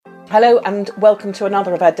Hello and welcome to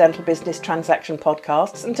another of our Dental Business Transaction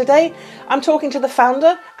podcasts. And today I'm talking to the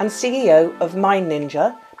founder and CEO of Mind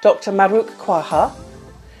Ninja, Dr. Mahrukh Khwaha.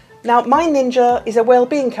 Now, Mind Ninja is a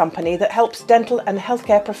wellbeing company that helps dental and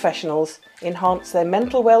healthcare professionals enhance their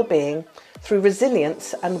mental well-being through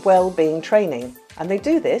resilience and well-being training. And they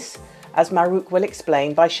do this, as Mahrukh will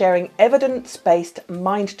explain, by sharing evidence-based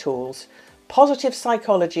mind tools, positive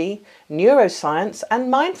psychology, neuroscience and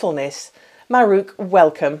mindfulness. Mahrukh,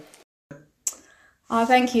 welcome.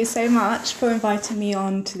 Thank you so much for inviting me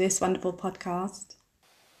on to this wonderful podcast.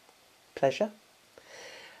 Pleasure.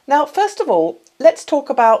 Now, first of all, let's talk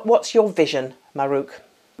about what's your vision, Mahrukh.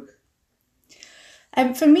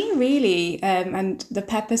 For me, really, and the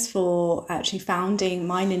purpose for actually founding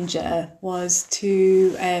Mind Ninja was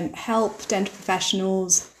to help dental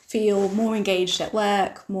professionals feel more engaged at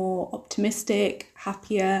work, more optimistic,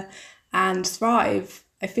 happier, and thrive.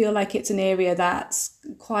 I feel like it's an area that's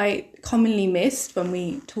quite commonly missed when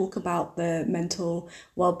we talk about the mental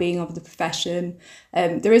well-being of the profession.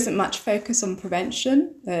 There isn't much focus on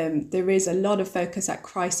prevention. There is a lot of focus at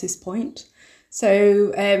crisis point.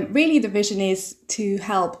 So really the vision is to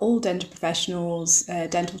help all dental professionals,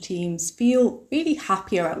 dental teams feel really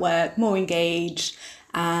happier at work, more engaged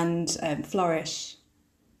and flourish.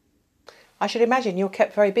 I should imagine you're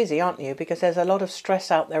kept very busy, aren't you? Because there's a lot of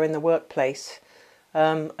stress out there in the workplace.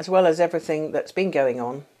 As well as everything that's been going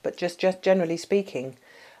on, but just generally speaking.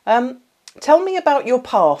 Tell me about your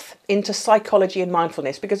path into psychology and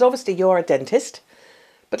mindfulness, because obviously you're a dentist,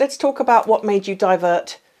 but let's talk about what made you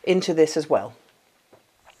divert into this as well.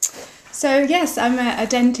 So yes, I'm a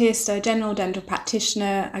dentist, a general dental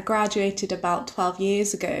practitioner. I graduated about 12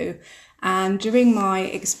 years ago. And during my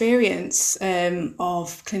experience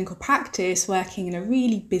of clinical practice, working in a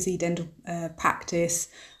really busy dental practice,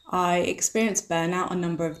 I experienced burnout a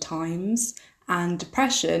number of times and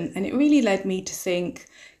depression, and it really led me to think,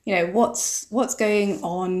 what's going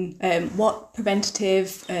on, what preventative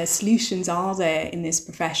solutions are there in this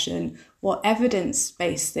profession, what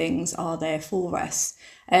evidence-based things are there for us,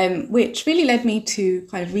 which really led me to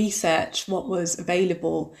kind of research what was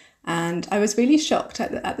available. And I was really shocked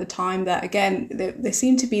at the time that, again, there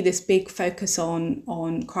seemed to be this big focus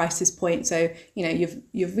on crisis point. So,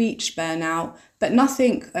 you've reached burnout, but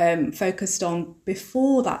nothing focused on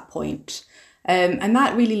before that point. And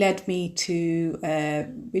that really led me to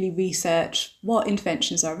really research what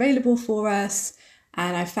interventions are available for us.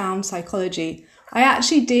 And I found psychology. I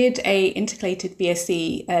actually did a integrated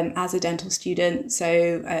BSc as a dental student.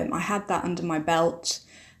 So I had that under my belt.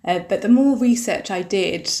 But the more research I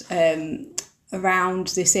did around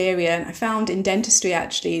this area, and I found in dentistry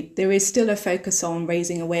actually there is still a focus on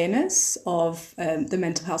raising awareness of the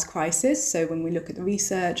mental health crisis. So when we look at the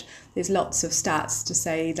research, there's lots of stats to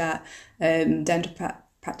say that dental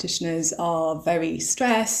practitioners are very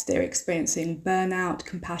stressed, they're experiencing burnout,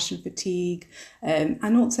 compassion fatigue,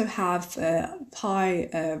 and also have high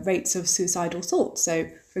rates of suicidal thoughts. So,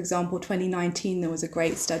 for example, 2019, there was a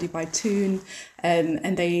great study by Toon,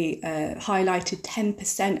 and they highlighted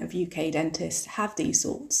 10% of UK dentists have these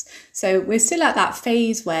thoughts. So we're still at that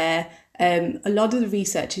phase where a lot of the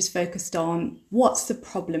research is focused on what's the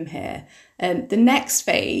problem here. The next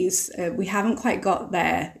phase, we haven't quite got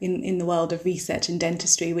there in the world of research and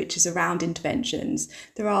dentistry, which is around interventions.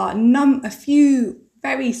 There are a few,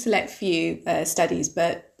 very select few studies,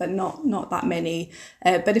 but not that many.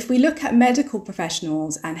 But if we look at medical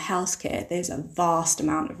professionals and healthcare, there's a vast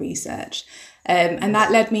amount of research. And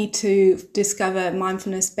that led me to discover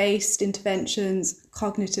mindfulness-based interventions,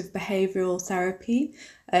 cognitive behavioural therapy,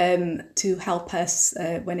 to help us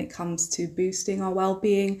when it comes to boosting our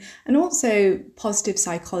well-being, and also positive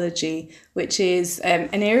psychology, which is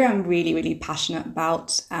an area I'm really, really passionate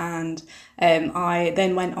about. And I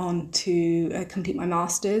then went on to complete my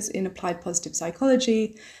master's in applied positive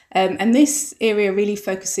psychology. And this area really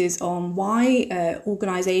focuses on why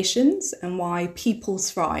organisations and why people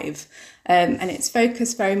thrive. And it's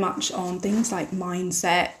focused very much on things like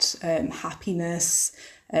mindset, happiness,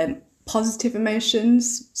 positive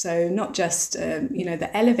emotions. So not just, the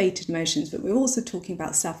elevated emotions, but we're also talking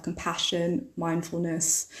about self-compassion,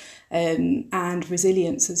 mindfulness, and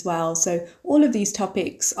resilience as well. So all of these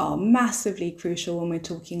topics are massively crucial when we're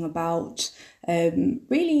talking about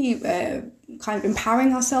really kind of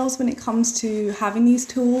empowering ourselves when it comes to having these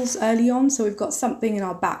tools early on. So we've got something in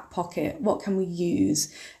our back pocket. What can we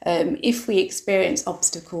use if we experience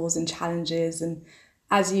obstacles and challenges? And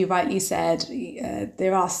as you rightly said,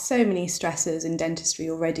 there are so many stressors in dentistry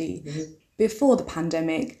already. Mm-hmm. before the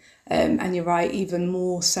pandemic. And you're right, even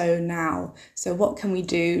more so now. So what can we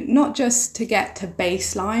do, not just to get to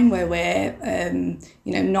baseline where we're,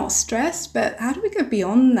 not stressed, but how do we go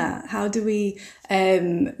beyond that? How do we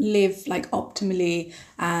live like optimally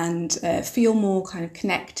and feel more kind of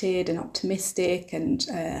connected and optimistic and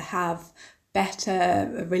have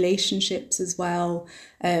better relationships as well,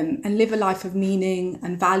 and live a life of meaning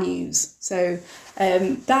and values. So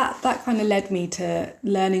that kind of led me to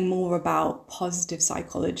learning more about positive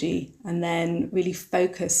psychology and then really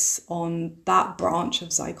focus on that branch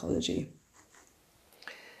of psychology.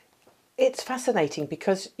 It's fascinating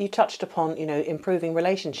because you touched upon, improving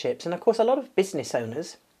relationships. And of course, a lot of business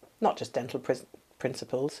owners, not just dental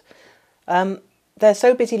principals, they're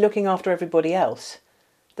so busy looking after everybody else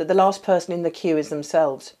that the last person in the queue is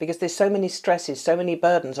themselves, because there's so many stresses, so many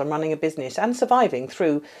burdens on running a business and surviving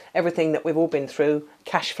through everything that we've all been through,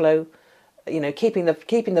 cash flow, keeping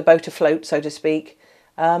the boat afloat, so to speak.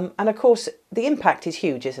 And of course, the impact is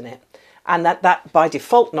huge, isn't it? And that by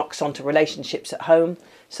default knocks onto relationships at home.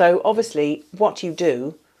 So obviously what you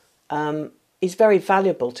do is very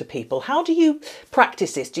valuable to people. How do you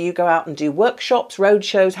practice this? Do you go out and do workshops,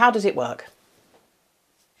 roadshows? How does it work?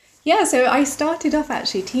 Yeah, so I started off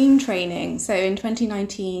actually team training. So in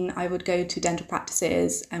 2019, I would go to dental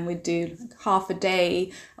practices and we'd do half a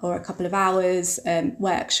day or a couple of hours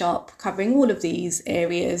workshop covering all of these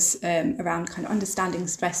areas around kind of understanding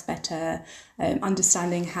stress better,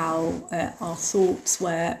 understanding how our thoughts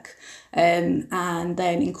work, and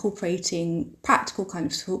then incorporating practical kind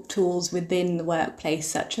of tools within the workplace,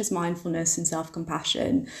 such as mindfulness and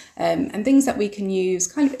self-compassion, and things that we can use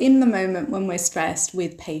kind of in the moment when we're stressed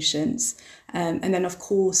with patients. And then, of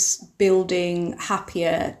course, building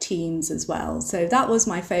happier teams as well. So that was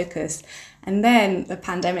my focus. And then the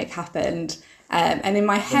pandemic happened. And in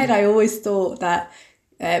my head, I always thought that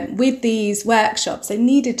with these workshops, they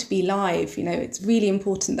needed to be live. It's really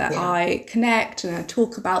important that I connect and I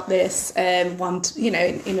talk about this in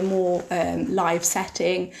a more live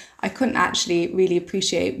setting. I couldn't actually really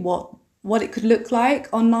appreciate what it could look like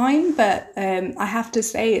online, but I have to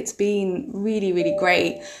say it's been really, really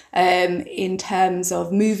great in terms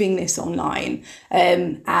of moving this online.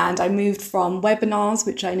 And I moved from webinars,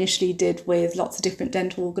 which I initially did with lots of different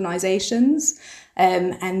dental organisations,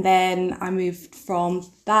 and then I moved from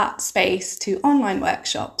that space to online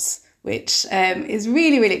workshops, which is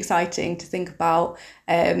really, really exciting to think about.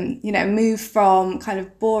 Move from kind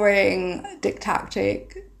of boring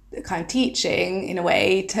didactic kind of teaching in a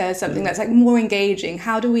way to something that's like more engaging.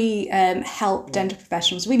 How do we help dental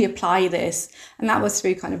professionals really apply this? And that was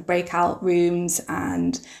through kind of breakout rooms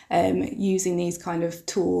and using these kind of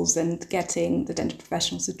tools and getting the dental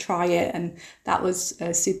professionals to try it. And that was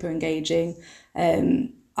super engaging.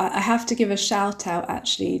 I have to give a shout out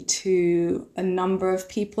actually to a number of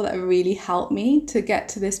people that have really helped me to get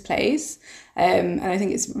to this place. And I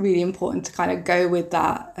think it's really important to kind of go with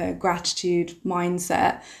that gratitude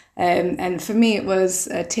mindset. And for me, it was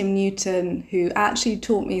Tim Newton, who actually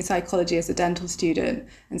taught me psychology as a dental student.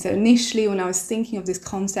 And so initially, when I was thinking of this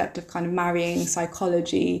concept of kind of marrying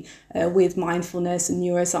psychology with mindfulness and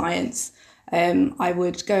neuroscience, I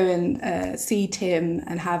would go and see Tim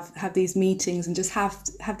and have these meetings and just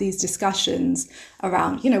have these discussions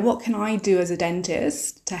around, what can I do as a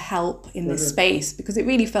dentist to help in this space? Because it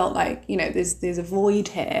really felt like, there's a void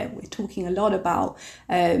here. We're talking a lot about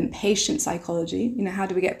patient psychology. How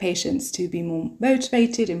do we get patients to be more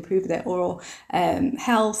motivated, improve their oral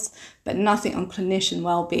health, but nothing on clinician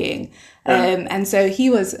well-being. And so he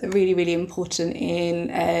was really, really important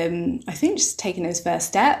in, I think, just taking those first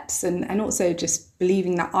steps and also just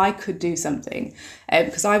believing that I could do something,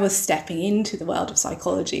 because I was stepping into the world of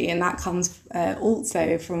psychology, and that comes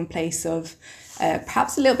also from a place of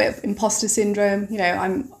perhaps a little bit of imposter syndrome.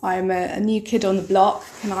 I'm a new kid on the block.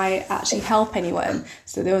 Can I actually help anyone?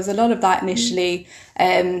 So there was a lot of that initially.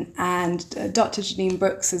 And Dr. Janine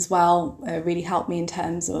Brooks as well really helped me in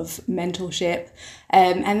terms of mentorship.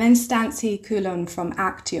 And then Stancy Coulon from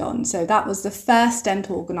Action. So that was the first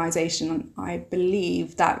dental organisation, I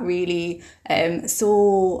believe, that really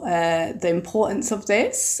saw the importance of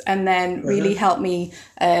this, and then really helped me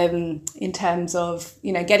in terms of,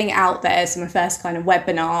 getting out there. So my first kind of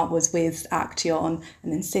webinar was with Action.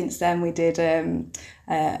 And then since then we did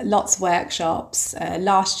lots of workshops.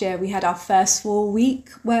 Last year we had our first 4-week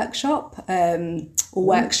workshop, or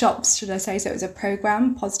workshops, should I say. So it was a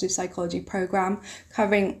program, positive psychology program,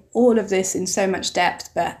 covering all of this in so much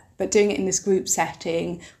depth, but doing it in this group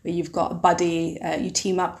setting where you've got a buddy, you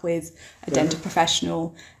team up with a dental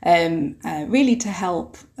professional, really to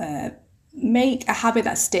help make a habit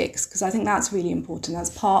that sticks, because I think that's really important. That's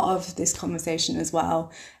part of this conversation as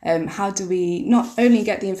well. How do we not only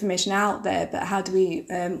get the information out there, but how do we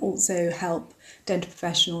also help dental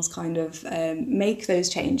professionals kind of make those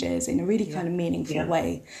changes in a really kind of meaningful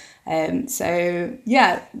way? So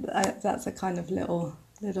yeah, that's a kind of little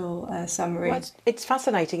summary. Well, it's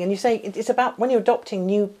fascinating, and you say it's about when you're adopting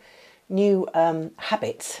new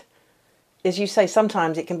habits. As you say,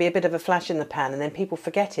 sometimes it can be a bit of a flash in the pan and then people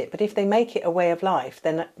forget it. But if they make it a way of life,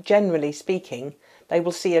 then generally speaking, they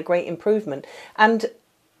will see a great improvement. And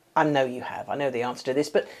I know you have, I know the answer to this,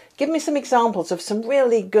 but give me some examples of some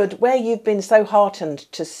really good, where you've been so heartened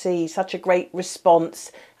to see such a great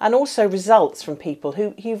response and also results from people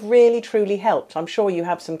who you've really truly helped. I'm sure you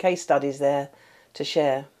have some case studies there to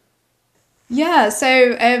share. Yeah,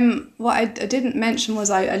 so what I didn't mention was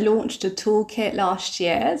I launched a toolkit last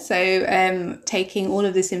year. So taking all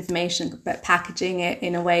of this information but packaging it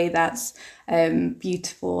in a way that's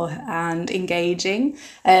beautiful and engaging.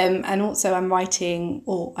 And also I'm writing,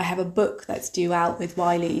 or I have a book that's due out with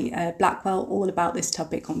Wiley Blackwell, all about this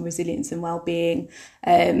topic on resilience and well-being.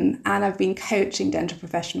 And I've been coaching dental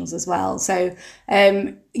professionals as well. So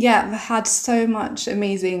yeah, I've had so much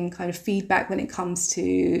amazing kind of feedback when it comes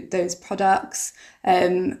to those products.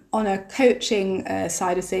 On a coaching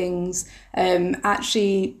side of things,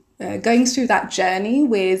 actually going through that journey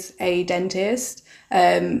with a dentist,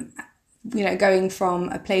 going from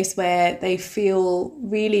a place where they feel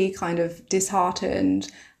really kind of disheartened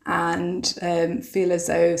and feel as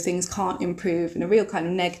though things can't improve, in a real kind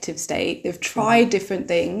of negative state. They've tried different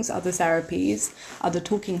things, other therapies, other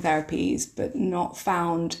talking therapies, but not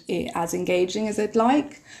found it as engaging as they'd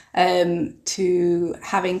like, to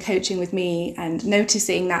having coaching with me and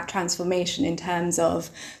noticing that transformation in terms of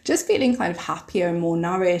just feeling kind of happier and more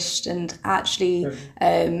nourished, and actually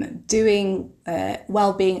doing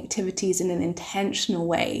well-being activities in an intentional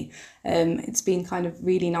way. It's been kind of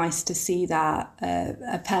really nice to see that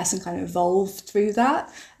a person kind of evolve through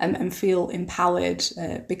that and feel empowered,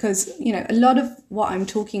 because a lot of what I'm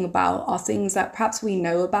talking about are things that perhaps we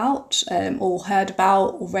know about or heard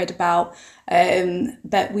about or read about,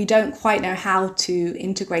 but we don't quite know how to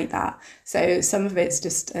integrate that. So some of it's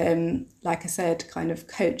just like I said, kind of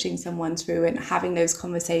coaching someone through and having those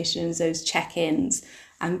conversations, those check-ins,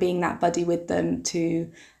 and being that buddy with them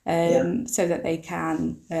to so that they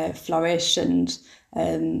can flourish and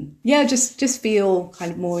just feel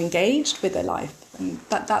kind of more engaged with their life, and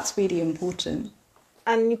that's really important.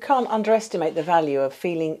 And you can't underestimate the value of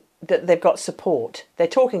feeling that they've got support. They're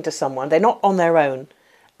talking to someone, they're not on their own,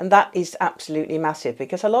 and that is absolutely massive,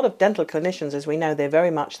 because a lot of dental clinicians, as we know, they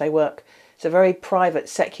work, it's a very private,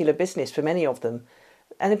 secular business for many of them.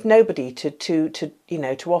 And if nobody to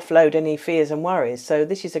offload any fears and worries. So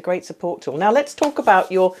this is a great support tool. Now let's talk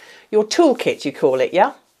about your toolkit, you call it,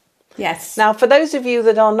 yeah? Yes. Now, for those of you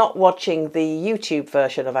that are not watching the YouTube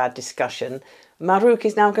version of our discussion, Mahrukh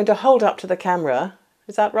is now going to hold up to the camera.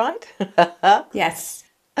 Is that right? Yes.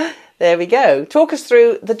 There we go. Talk us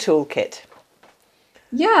through the toolkit.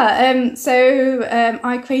 Yeah, so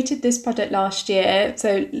I created this product last year.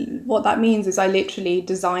 So what that means is I literally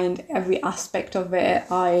designed every aspect of it.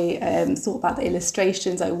 I thought about the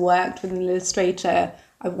illustrations. I worked with an illustrator.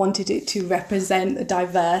 I wanted it to represent the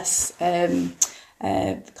diverse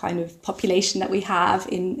kind of population that we have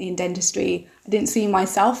in dentistry. I didn't see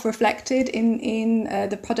myself reflected in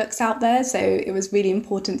the products out there, so it was really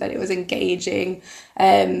important that it was engaging.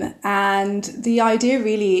 And the idea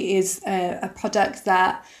really is a product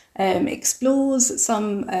that explores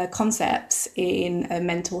some concepts in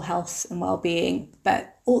mental health and well-being,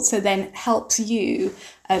 but also then helps you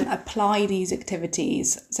apply these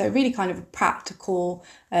activities. So really kind of a practical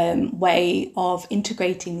way of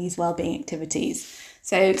integrating these well-being activities.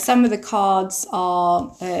 So some of the cards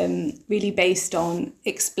are really based on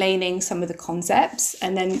explaining some of the concepts,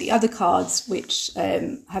 and then the other cards, which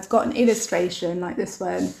have got an illustration like this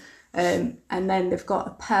one, and then they've got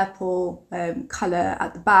a purple colour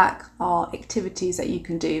at the back, are activities that you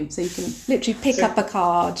can do. So you can literally pick up a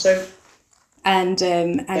card and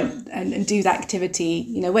do that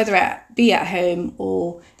activity, whether it be at home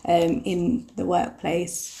or in the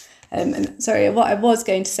workplace. And sorry, what I was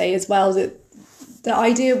going to say as well, that the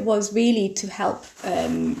idea was really to help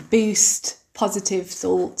boost positive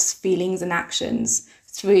thoughts, feelings and actions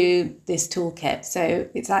through this toolkit. So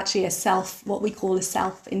it's actually what we call a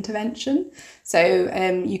self-intervention. So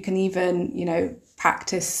you can even,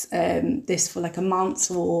 practice this for like a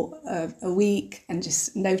month or a week and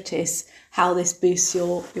just notice how this boosts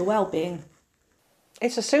your well-being.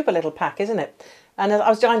 It's a super little pack, isn't it? And I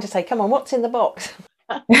was trying to say, come on, what's in the box?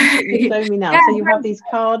 that you've shown me now. Yeah, So you have these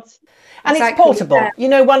cards, and it's exactly. portable. Yeah. You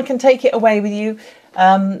know, one can take it away with you.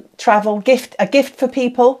 Travel a gift for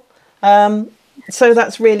people. So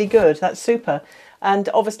that's really good. That's super. And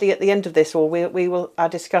obviously, at the end of this, or we will our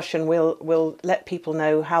discussion will let people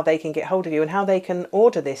know how they can get hold of you and how they can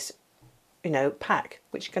order this, pack,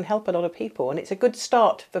 which can help a lot of people. And it's a good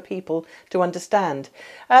start for people to understand.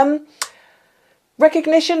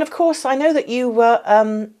 Recognition, of course. I know that you were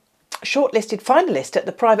shortlisted finalist at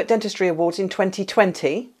the Private Dentistry Awards in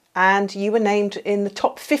 2020, and you were named in the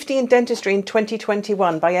top 50 in dentistry in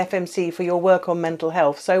 2021 by FMC for your work on mental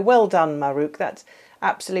health. So well done, Mahrukh. That's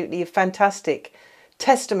absolutely a fantastic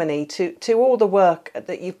testimony to all the work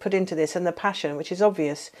that you've put into this and the passion, which is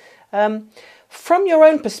obvious. From your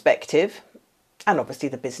own perspective, and obviously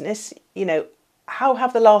the business, how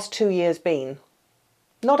have the last 2 years been?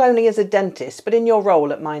 Not only as a dentist, but in your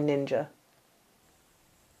role at Mind Ninja.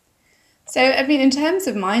 So, I mean, in terms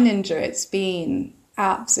of Mind Ninja, it's been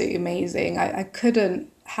absolutely amazing. I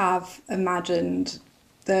couldn't have imagined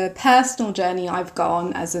the personal journey I've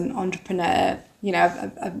gone as an entrepreneur.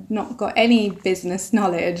 I've not got any business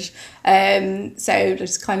knowledge, so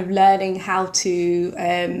just kind of learning how to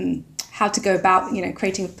go about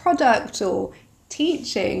creating a product or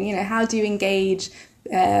teaching. How do you engage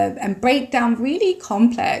and break down really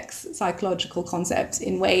complex psychological concepts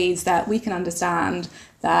in ways that we can understand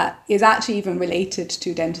that is actually even related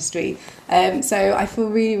to dentistry. So I feel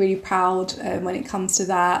really, really proud when it comes to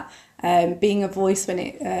that. Being a voice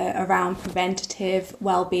around preventative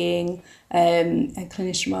well-being and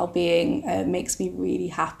clinician well-being makes me really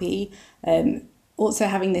happy. Also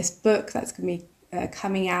having this book that's going to be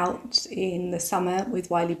coming out in the summer with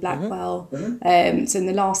Wiley Blackwell. So in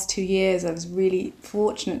the last 2 years, I was really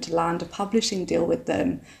fortunate to land a publishing deal with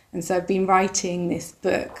them. And so I've been writing this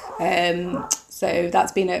book. So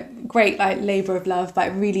that's been a great labour of love, but I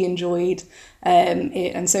really enjoyed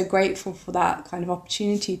it. And so grateful for that kind of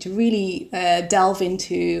opportunity to really delve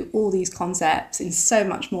into all these concepts in so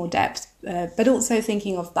much more depth, but also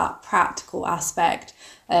thinking of that practical aspect.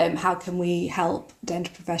 How can we help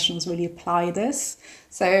dental professionals really apply this?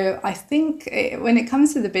 So I think when it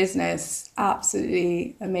comes to the business,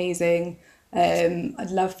 absolutely amazing.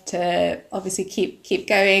 I'd love to obviously keep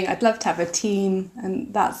going. I'd love to have a team,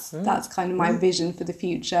 and that's kind of my vision for the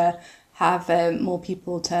future. Have more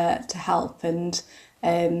people to help and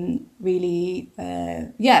really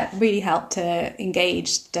help to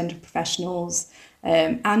engage dental professionals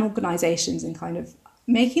and organisations in kind of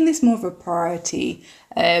making this more of a priority,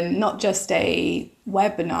 not just a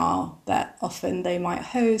webinar that often they might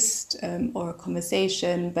host or a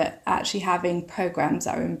conversation, but actually having programs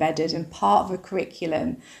that are embedded in part of a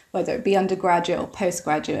curriculum, whether it be undergraduate or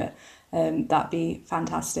postgraduate. That'd be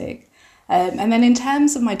fantastic. And then in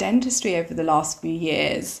terms of my dentistry over the last few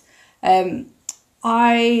years,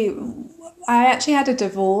 I actually had a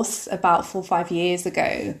divorce about 4 or 5 years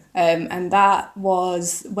ago, and that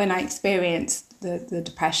was when I experienced the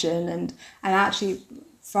depression, and actually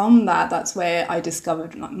from that's where I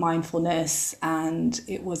discovered mindfulness, and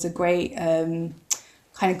it was a great kind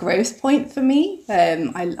of growth point for me.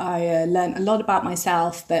 I learned a lot about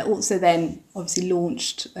myself, but also then obviously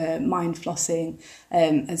launched mind flossing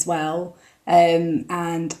as well.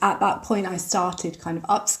 And at that point, I started kind of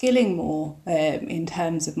upskilling more in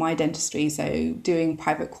terms of my dentistry, so doing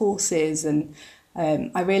private courses. And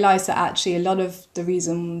I realised that actually a lot of the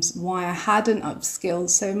reasons why I hadn't upskilled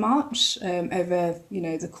so much over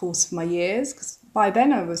the course of my years, because by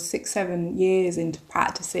then I was 6-7 years into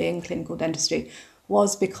practicing clinical dentistry,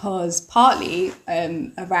 was because partly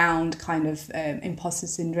around kind of imposter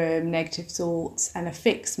syndrome, negative thoughts, and a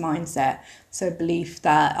fixed mindset. So belief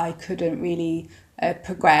that I couldn't really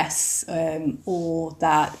progress, or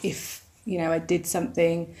that if I did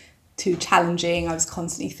something too challenging, I was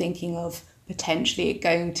constantly thinking of potentially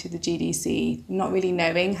going to the GDC, not really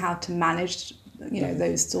knowing how to manage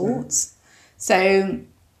those thoughts. So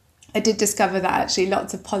I did discover that actually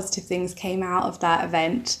lots of positive things came out of that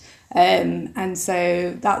event. And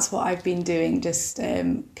so that's what I've been doing, just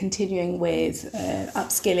continuing with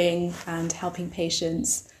upskilling and helping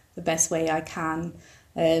patients the best way I can.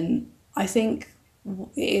 I think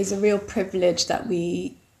it is a real privilege that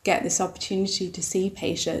we get this opportunity to see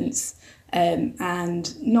patients, and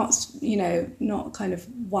not kind of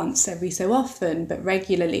once every so often, but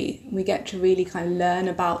regularly. We get to really kind of learn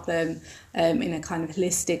about them in a kind of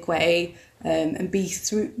holistic way, and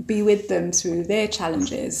be with them through their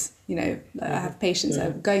challenges. I have patients that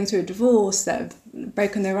are going through a divorce, that have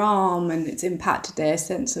broken their arm, and it's impacted their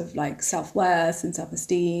sense of self-worth and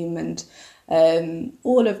self-esteem, and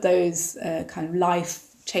all of those kind of life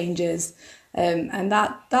changes. And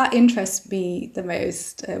that interests me the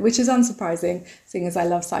most, which is unsurprising, seeing as I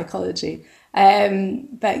love psychology.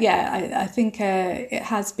 But yeah, I think it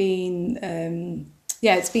has been,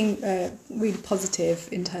 it's been really positive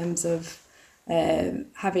in terms of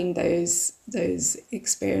having those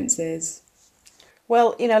experiences.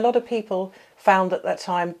 Well, a lot of people found at that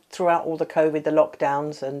time, throughout all the COVID, the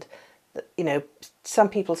lockdowns, and some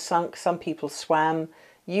people sunk, some people swam.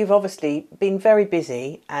 You've obviously been very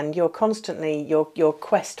busy, and you're constantly your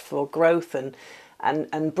quest for growth and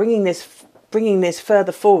bringing this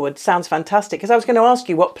further forward sounds fantastic. Because I was going to ask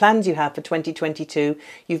you what plans you have for 2022.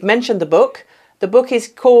 You've mentioned the book. The book is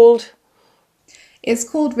called. It's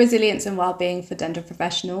called Resilience and Wellbeing for Dental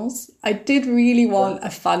Professionals. I did really want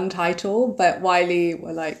a fun title, but Wiley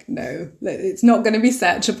were like, no, it's not going to be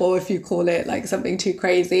searchable if you call it like something too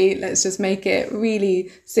crazy. Let's just make it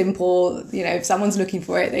really simple. If someone's looking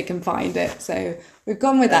for it, they can find it. So we've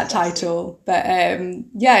gone with that title. But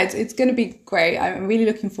it's going to be great. I'm really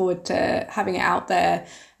looking forward to having it out there.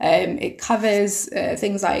 It covers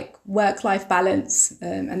things like work-life balance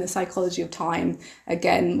and the psychology of time,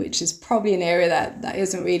 again, which is probably an area that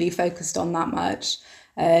isn't really focused on that much,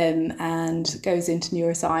 and goes into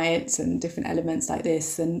neuroscience and different elements like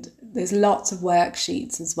this. And there's lots of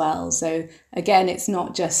worksheets as well. So again, it's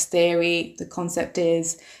not just theory. The concept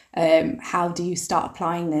is how do you start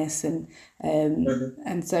applying this? And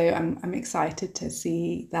so I'm excited to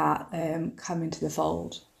see that come into the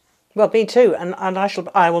fold. Well, me too, and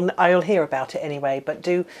I will hear about it anyway. But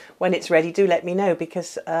when it's ready, do let me know,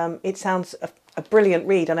 because it sounds a brilliant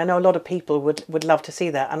read, and I know a lot of people would love to see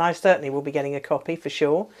that, and I certainly will be getting a copy for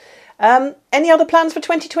sure. Any other plans for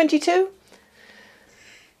 2022?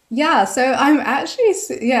 Yeah, so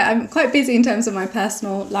I'm quite busy in terms of my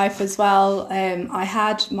personal life as well. I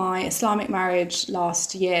had my Islamic marriage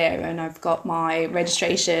last year, and I've got my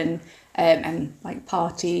registration and like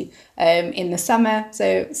party in the summer.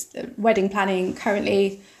 So wedding planning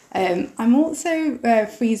currently. I'm also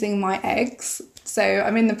freezing my eggs. So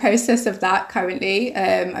I'm in the process of that currently.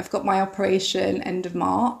 I've got my operation end of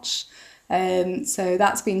March. So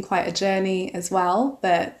that's been quite a journey as well,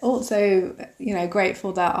 but also,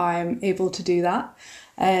 grateful that I'm able to do that.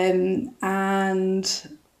 And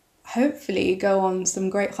hopefully go on some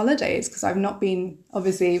great holidays, because I've not been,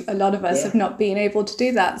 obviously a lot of us have not been able to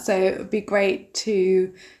do that. So it would be great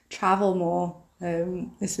to travel more.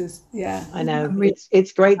 I know,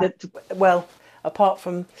 it's great that, well, apart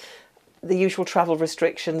from the usual travel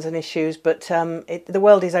restrictions and issues, but the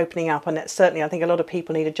world is opening up, and certainly I think a lot of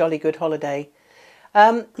people need a jolly good holiday.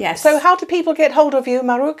 Yes. So how do people get hold of you,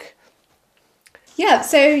 Mahrukh? Yeah,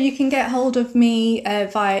 so you can get hold of me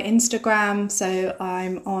via Instagram. So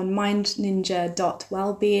I'm on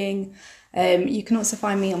mindninja.wellbeing. You can also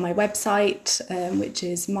find me on my website, which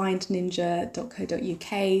is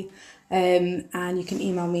mindninja.co.uk. And you can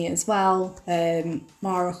email me as well,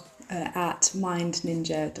 Mahrukh at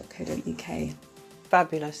mindninja.co.uk.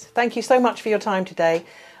 Fabulous. Thank you so much for your time today.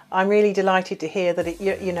 I'm really delighted to hear that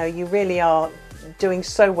you really are doing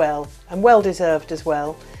so well, and well deserved as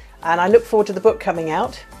well. And I look forward to the book coming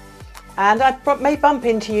out. And I may bump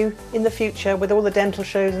into you in the future with all the dental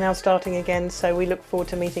shows now starting again. So we look forward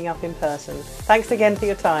to meeting up in person. Thanks again for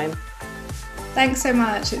your time. Thanks so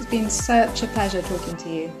much. It's been such a pleasure talking to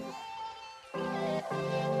you.